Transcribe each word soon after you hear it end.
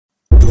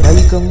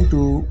Welcome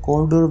to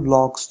Coder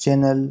Vlogs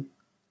channel.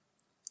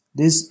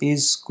 This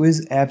is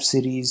Quiz App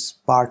Series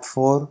Part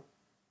 4.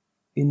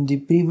 In the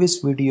previous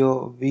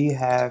video, we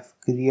have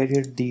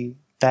created the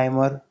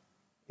timer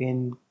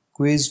in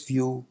Quiz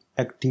View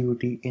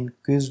activity in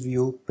Quiz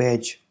View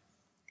page.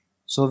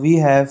 So we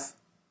have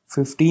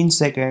 15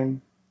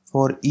 seconds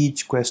for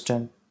each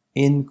question.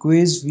 In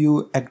Quiz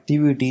View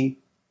activity,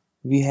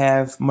 we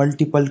have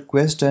multiple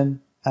questions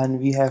and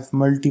we have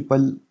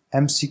multiple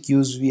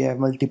MCQs, we have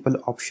multiple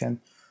options.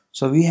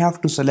 So we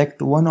have to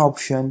select one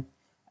option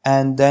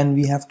and then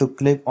we have to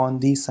click on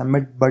the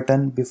submit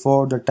button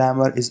before the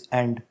timer is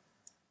end.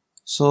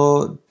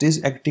 So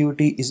this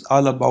activity is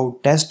all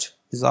about test,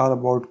 is all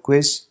about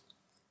quiz,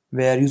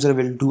 where user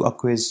will do a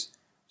quiz.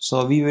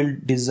 So we will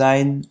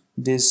design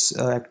this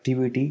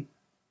activity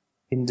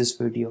in this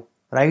video,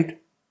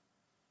 right?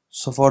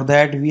 So for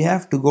that we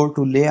have to go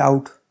to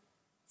layout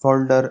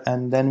folder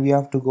and then we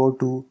have to go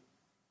to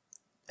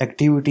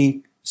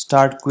activity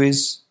start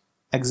quiz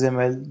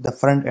XML, the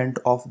front end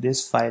of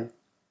this file.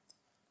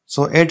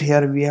 So at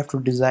here we have to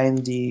design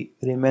the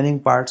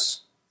remaining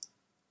parts.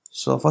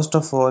 So first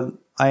of all,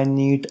 I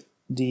need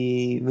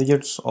the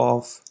widgets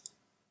of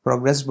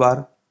progress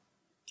bar,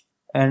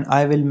 and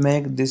I will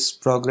make this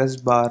progress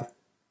bar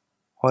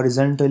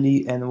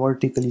horizontally and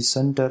vertically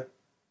center,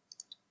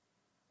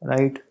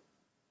 right?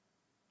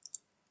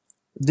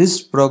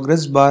 This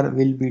progress bar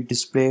will be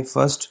displayed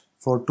first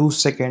for 2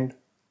 seconds,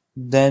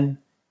 then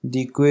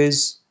the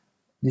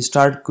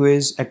start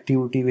quiz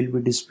activity will be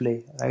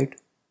displayed, right?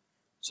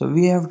 So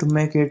we have to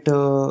make it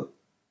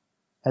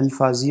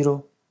alpha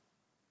 0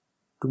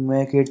 to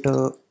make it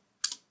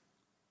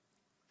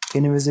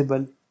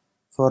invisible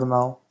for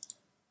now,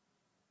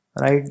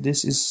 right?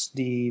 This is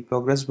the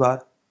progress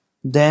bar.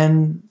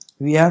 Then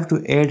we have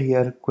to add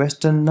here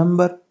question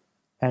number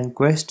and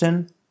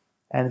question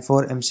and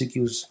 4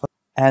 MCQs,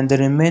 and the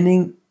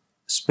remaining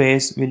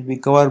space will be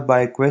covered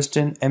by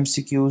question,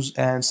 MCQs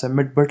and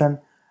submit button.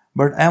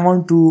 But I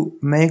want to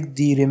make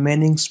the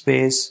remaining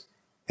space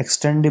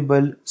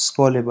extendable,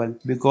 scrollable,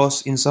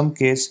 because in some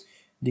case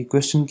the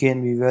question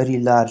can be very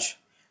large,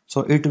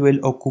 so it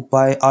will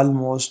occupy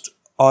almost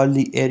all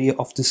the area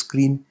of the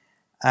screen,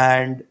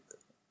 and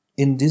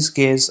in this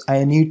case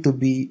I need to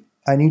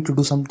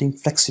do something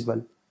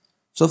flexible.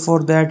 So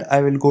for that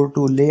I will go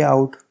to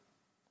layout.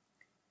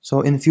 So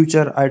in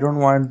future I don't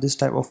want this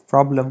type of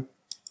problem,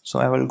 so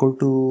I will go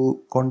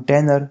to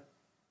container,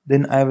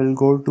 then I will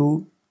go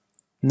to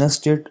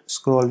nested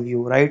scroll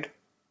view, right?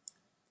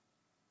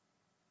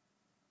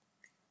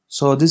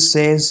 So this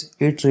says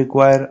it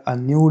require a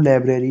new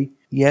library.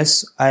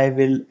 Yes, I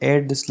will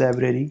add this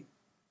library.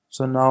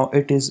 So now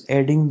it is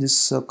adding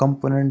this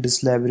component,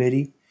 this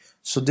library.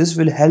 So this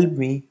will help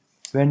me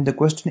when the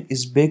question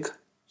is big.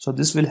 So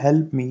this will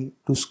help me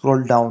to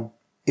scroll down.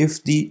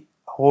 If the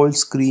whole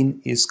screen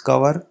is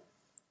covered,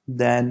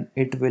 then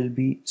it will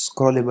be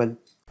scrollable.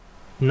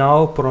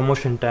 Now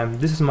promotion time.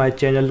 This is my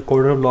channel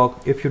Coder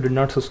Vlog. If you did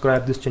not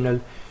subscribe this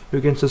channel,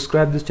 you can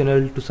subscribe this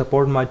channel to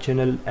support my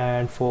channel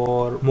and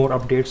for more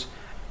updates.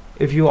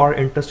 If you are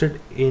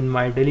interested in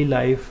my daily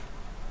life,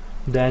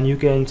 then you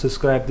can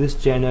subscribe this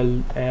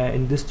channel.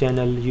 In this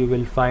channel you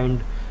will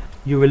find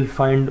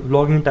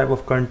vlogging type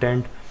of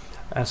content.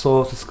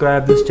 So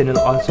subscribe this channel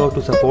also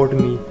to support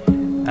me.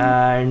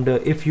 And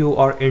if you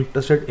are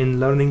interested in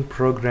learning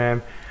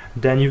program,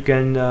 then you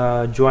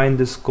can join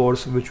this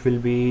course which will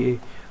be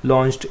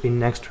launched in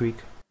next week.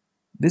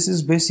 This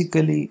is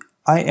basically,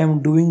 I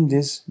am doing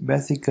this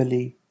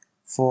basically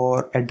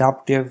for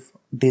adaptive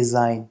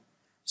design.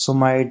 So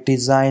my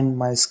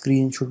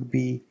screen should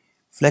be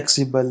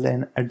flexible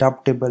and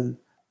adaptable.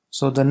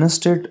 So the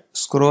nested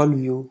scroll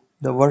view,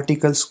 the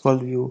vertical scroll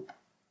view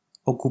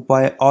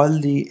occupy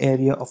all the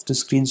area of the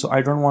screen. So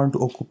I don't want to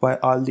occupy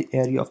all the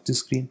area of the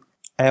screen.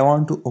 I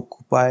want to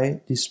occupy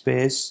the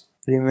space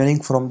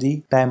remaining from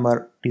the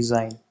timer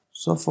design.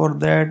 So for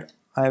that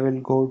I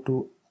will go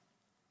to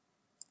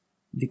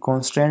the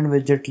constraint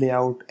widget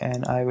layout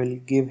and I will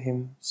give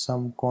him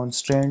some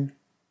constraint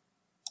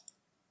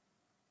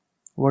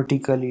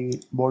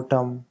vertically,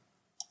 bottom,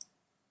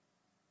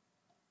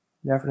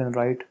 left and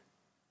right.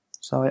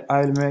 So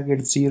I will make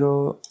it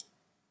 0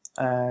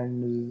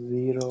 and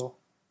 0,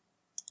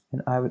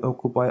 and I will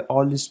occupy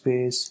all the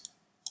space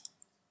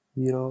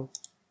 0,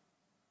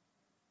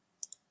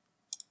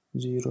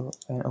 0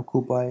 and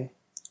occupy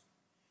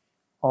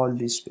all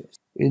the space.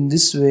 In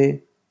this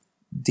way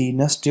the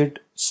nested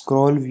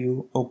scroll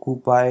view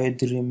occupy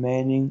the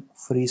remaining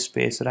free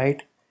space,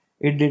 right?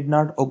 It did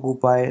not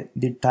occupy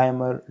the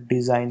timer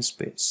design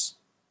space.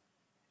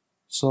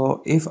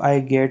 So if I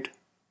get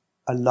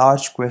a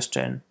large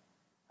question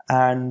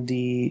and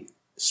the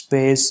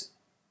space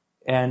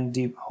and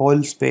the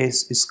whole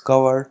space is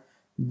covered,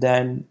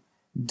 then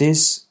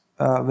this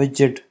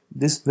widget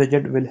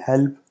will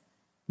help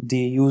the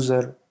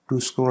user to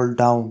scroll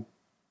down,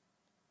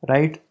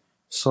 right?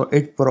 So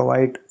it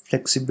provides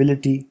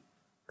flexibility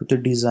to the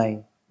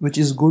design, which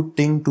is good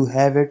thing to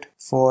have it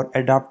for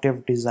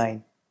adaptive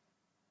design,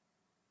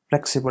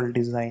 flexible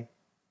design.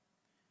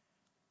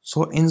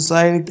 So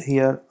inside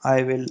here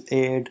I will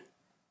add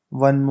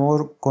one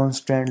more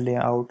constraint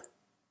layout.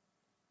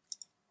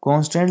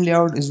 Constraint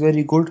layout is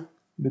very good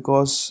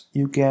because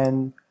you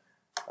can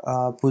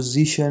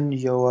position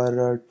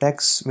your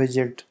text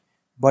widget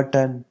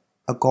button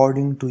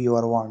according to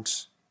your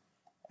wants,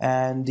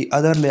 and the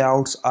other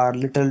layouts are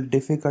little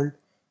difficult.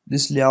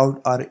 This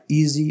layout are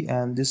easy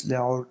and this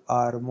layout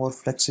are more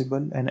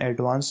flexible and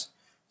advanced,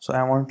 so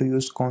I want to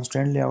use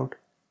constraint layout.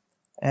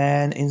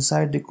 And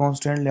inside the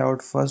constraint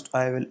layout, first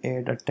I will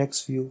add a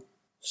text view.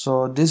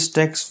 So this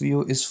text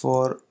view is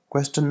for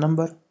question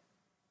number,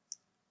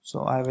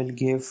 so I will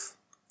give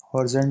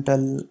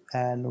horizontal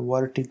and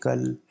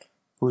vertical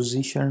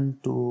position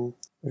to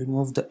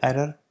remove the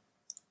error.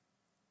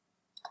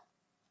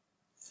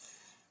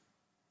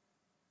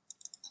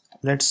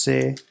 Let's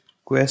say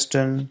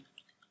question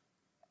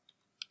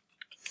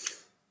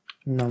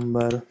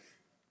number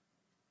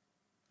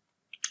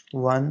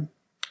 1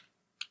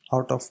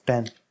 out of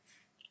 10.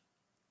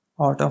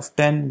 Out of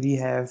 10 we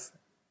have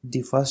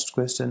the first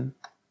question,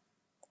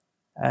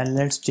 and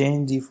let's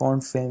change the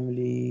font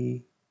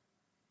family.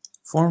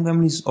 Font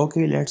family is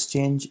okay, let's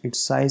change its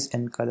size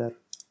and color.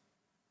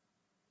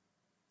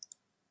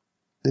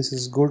 This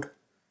is good.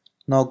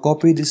 Now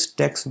copy this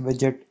text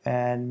widget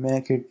and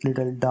make it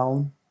little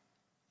down,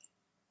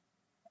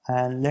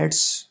 and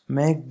let's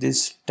make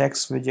this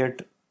text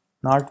widget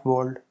not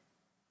bold,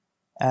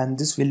 and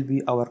this will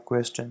be our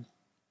question.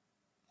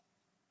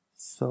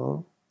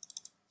 So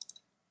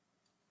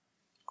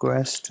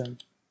question,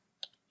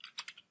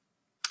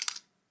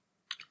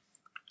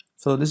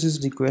 so this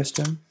is the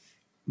question,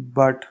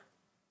 but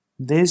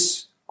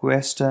this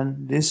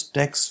question, this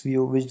text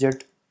view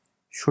widget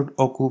should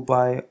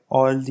occupy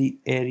all the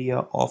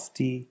area of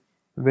the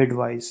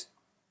width-wise.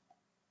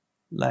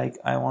 Like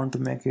I want to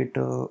make it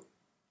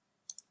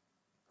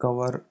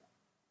cover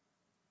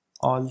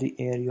all the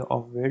area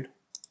of width,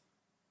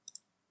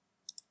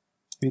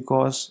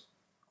 because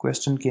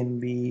question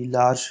can be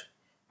large.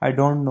 I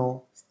don't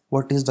know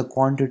what is the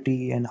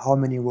quantity and how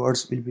many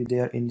words will be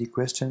there in the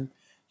question,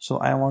 so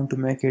I want to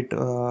make it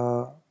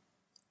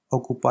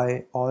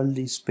occupy all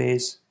the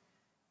space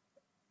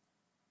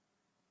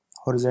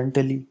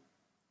horizontally,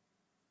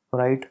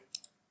 right?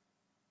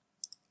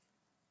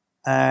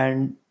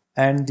 And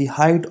the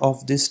height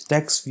of this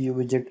text view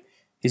widget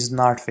is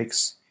not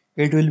fixed.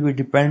 It will be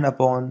depend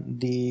upon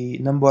the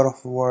number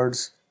of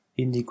words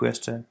in the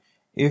question.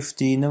 If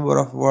the number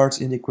of words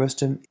in the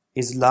question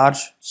is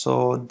large,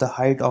 so the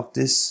height of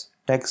this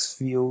text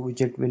view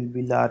widget will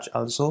be large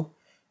also.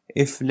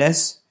 If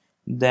less,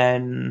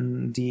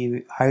 then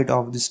the height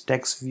of this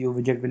text view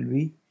widget will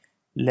be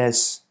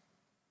less,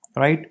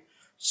 right?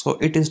 So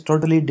it is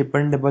totally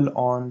dependable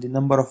on the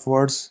number of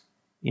words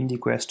in the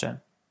question.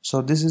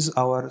 So this is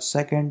our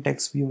second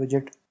text view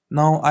widget.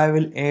 Now I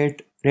will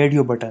add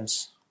radio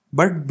buttons,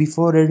 but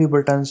before radio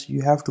buttons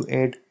you have to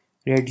add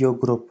radio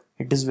group.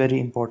 It is very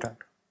important,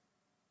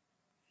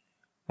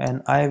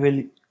 and I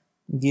will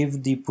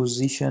give the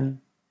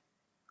position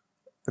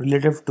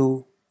relative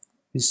to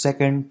the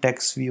second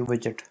text view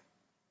widget,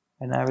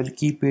 and I will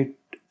keep it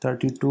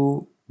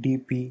 32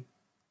 dp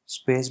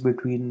space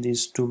between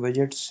these two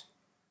widgets,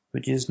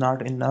 which is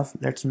not enough.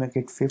 Let's make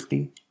it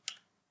 50.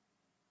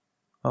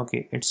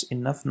 Okay, it's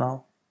enough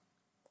now,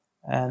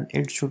 and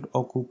it should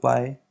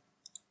occupy,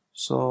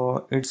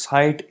 so its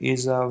height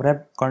is a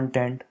wrap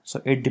content,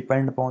 so it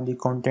depends upon the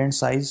content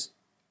size.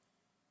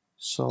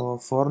 So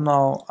for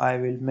now I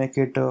will make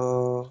it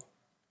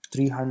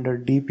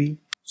 300 dp.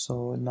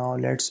 So now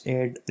let's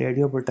add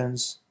radio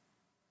buttons.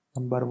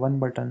 Number 1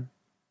 button,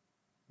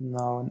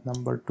 now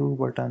number 2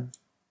 button.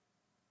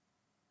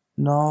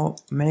 Now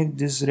make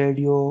this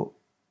radio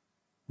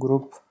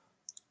group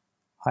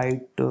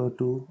height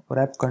to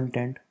wrap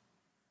content.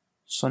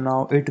 So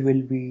now it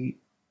will be,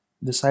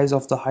 the size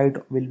of the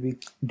height will be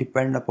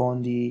depend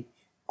upon the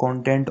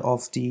content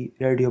of the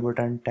radio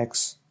button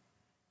text,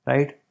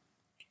 right?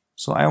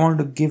 So I want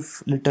to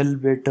give little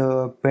bit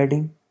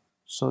padding,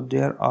 so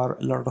there are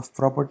a lot of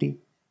property.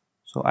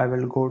 So I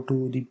will go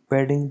to the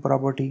padding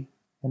property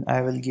and I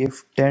will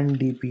give 10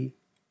 dp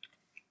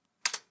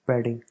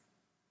padding,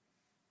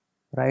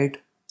 right?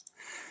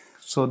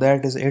 So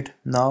that is it.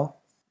 Now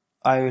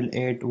I will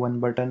add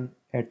one button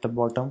at the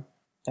bottom,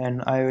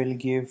 and I will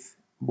give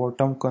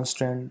bottom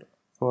constraint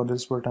for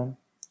this button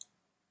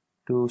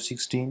to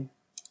 16,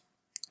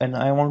 and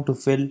I want to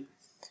fill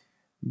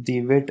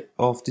the width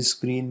of the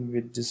screen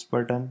with this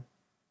button.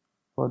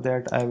 For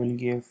that I will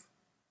give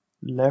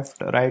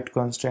left right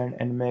constraint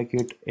and make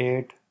it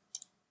 8,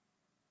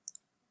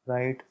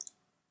 right?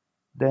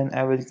 Then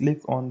I will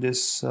click on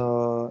this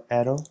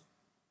arrow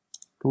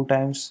 2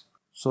 times,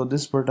 so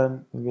this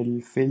button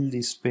will fill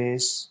the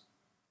space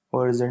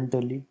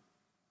horizontally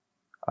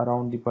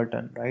around the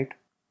button, right?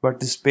 But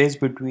the space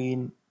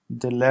between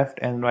the left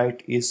and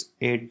right is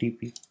 8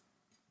 dp.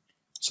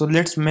 So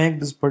let's make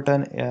this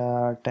button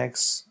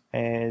text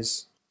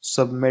as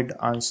submit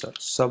answer,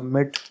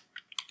 submit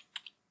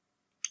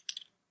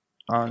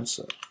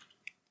answer,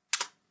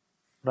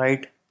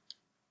 right?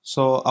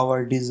 So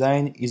our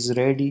design is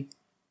ready.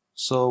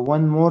 So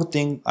one more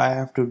thing I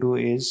have to do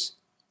is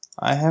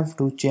I have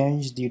to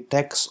change the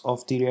text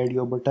of the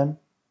radio button.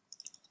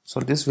 So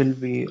this will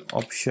be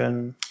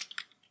option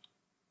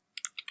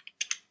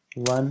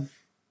 1,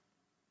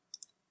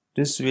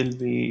 this will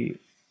be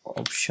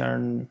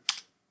option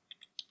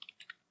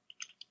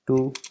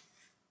 2,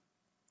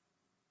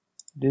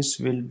 this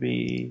will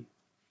be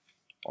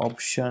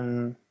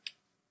option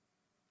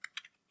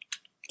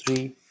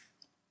 3,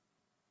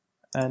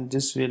 and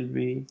this will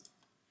be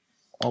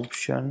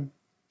option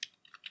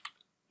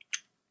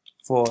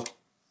 4,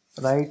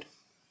 right?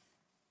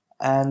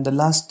 And the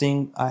last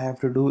thing I have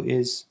to do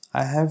is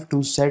I have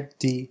to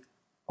set the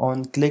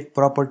on click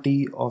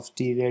property of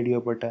the radio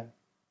button.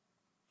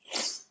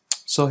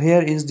 So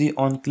here is the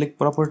on click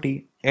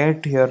property.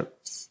 At here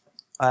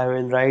I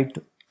will write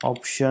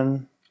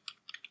option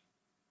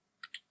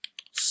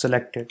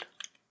selected.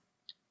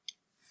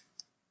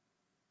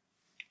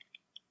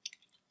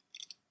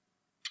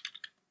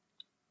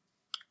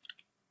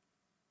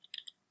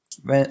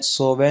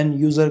 When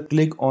user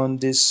click on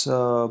this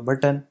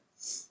button,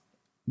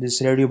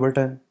 this radio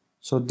button,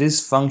 so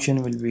this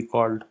function will be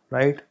called,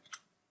 right?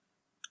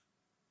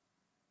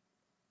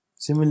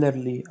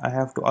 Similarly, I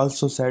have to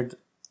also set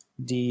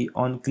the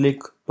on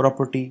click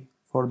property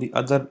for the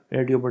other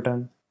radio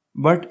button.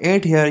 But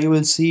at here you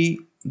will see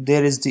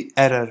there is the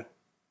error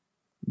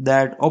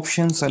that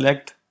option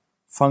select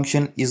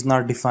function is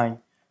not defined.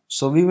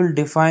 So we will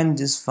define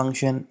this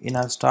function in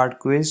our start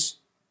quiz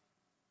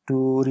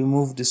to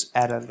remove this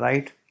error,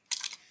 right?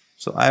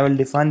 So I will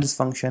define this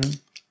function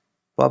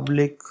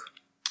public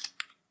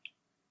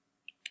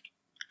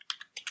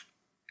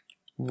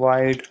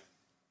void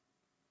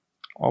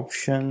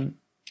option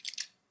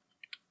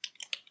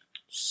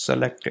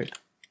selected,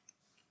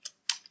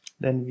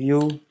 then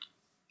view,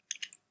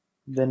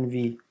 then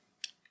v.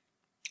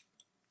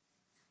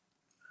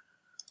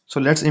 So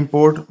let's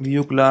import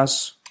view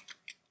class.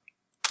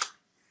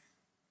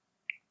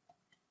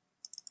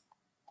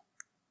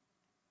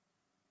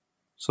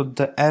 So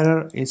the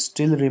error is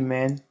still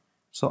remain.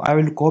 So I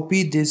will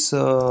copy this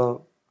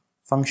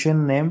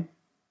function name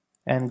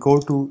and go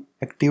to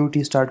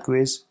activity start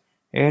quiz.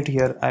 At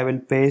here I will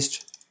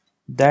paste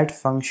that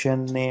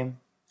function name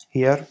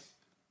here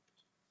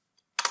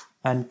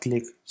and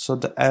click. So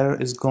the error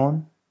is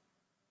gone.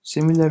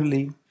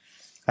 Similarly,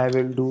 I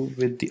will do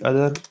with the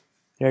other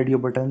radio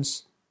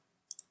buttons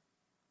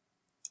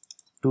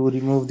to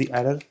remove the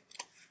error.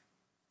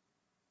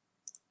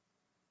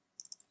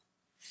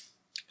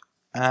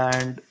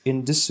 And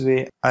in this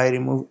way I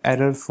remove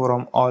error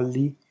from all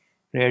the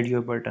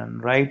radio button,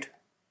 right?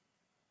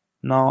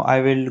 Now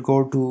I will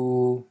go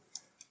to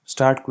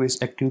start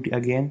quiz activity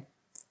again.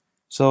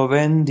 So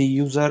when the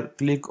user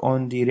click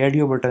on the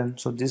radio button,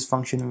 so this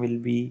function will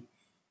be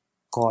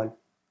called.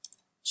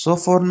 So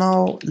for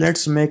now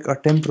let's make a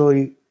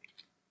temporary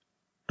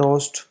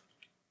toast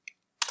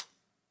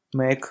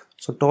make.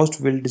 So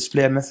toast will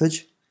display a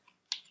message.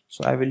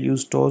 So I will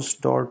use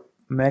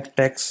toast.make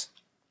text,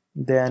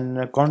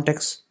 then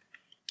context.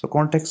 So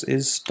context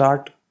is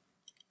start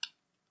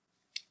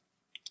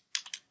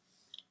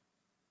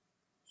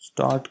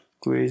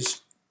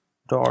quiz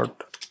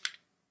dot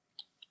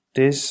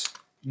this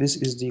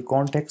is the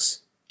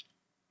context,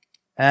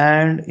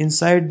 and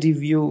inside the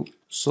view,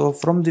 so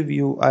from the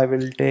view I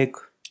will take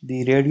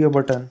the radio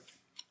button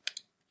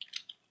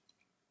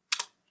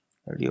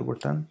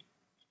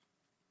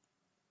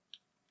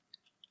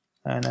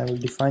and I will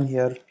define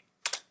here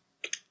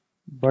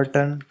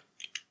button,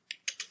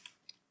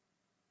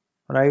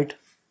 right?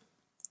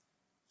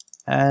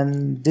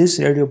 And this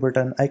radio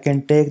button, I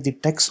can take the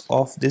text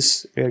of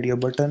this radio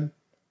button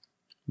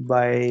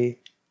by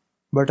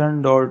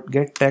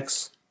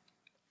button.getText,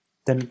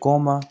 then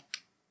comma,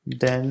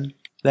 then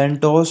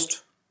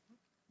toast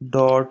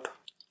dot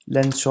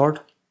length short,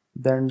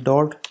 then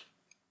dot,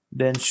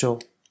 then show,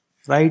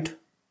 right?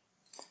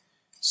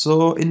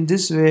 So in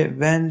this way,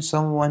 when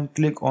someone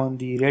click on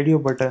the radio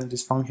button,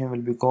 this function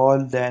will be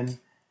called. Then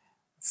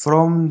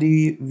from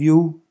the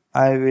view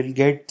I will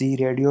get the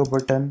radio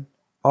button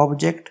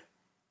object,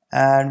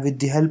 and with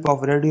the help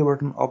of radio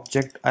button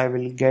object I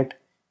will get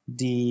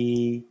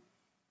the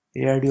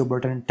radio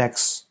button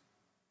text,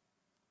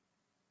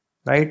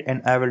 right?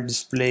 And I will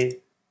display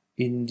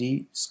in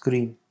the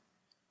screen.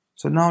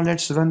 So now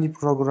let's run the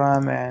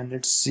program and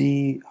let's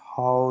see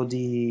how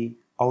the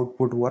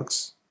output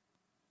works.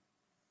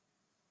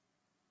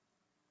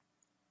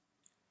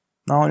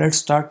 Now let's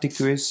start the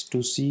quiz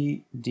to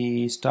see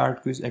the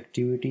start quiz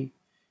activity.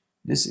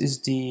 This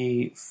is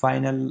the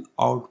final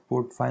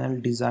output, final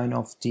design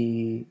of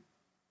the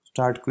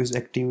start quiz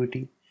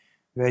activity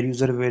where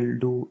user will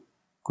do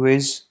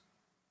quiz.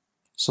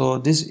 So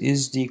this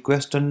is the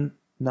question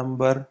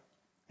number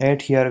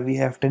 8. Here we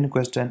have 10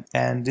 questions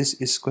and this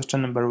is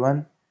question number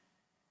 1,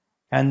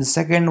 and the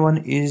second one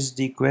is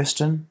the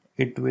question.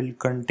 It will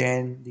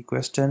contain the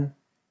question,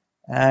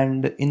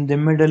 and in the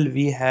middle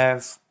we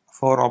have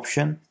 4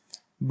 options,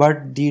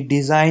 but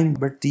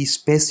the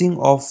spacing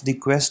of the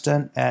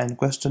question and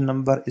question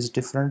number is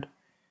different,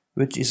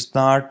 which is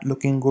not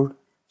looking good.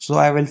 So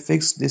I will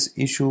fix this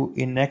issue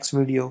in next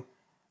video.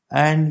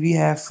 And we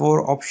have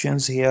 4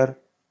 options here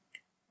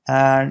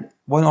and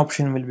one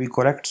option will be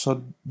correct.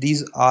 So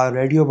these are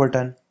radio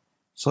button.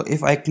 So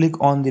if I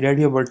click on the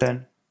radio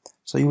button,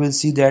 so you will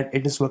see that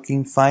it is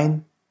working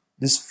fine.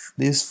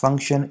 This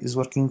function is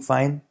working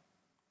fine,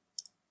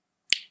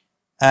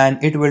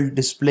 and it will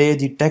display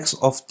the text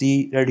of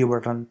the radio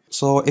button.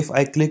 So if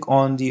I click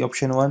on the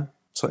option 1,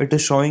 so it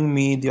is showing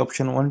me the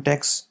option 1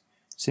 text,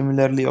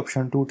 similarly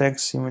option 2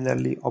 text,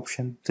 similarly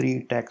option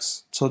 3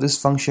 text. So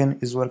this function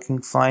is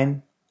working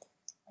fine.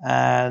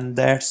 And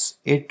that's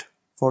it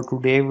for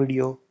today's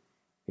video.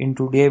 In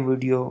today's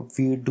video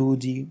we do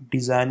the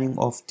designing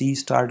of the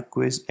start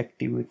quiz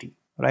activity,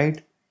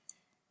 right?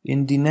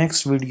 In the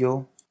next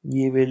video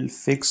we will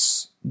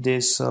fix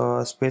this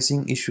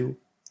spacing issue,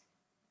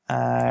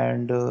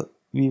 and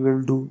we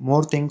will do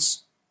more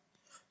things.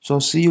 So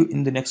see you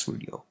in the next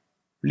video.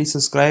 Please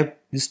subscribe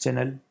this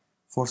channel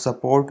for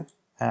support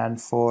and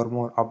for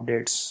more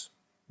updates.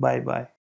 Bye bye.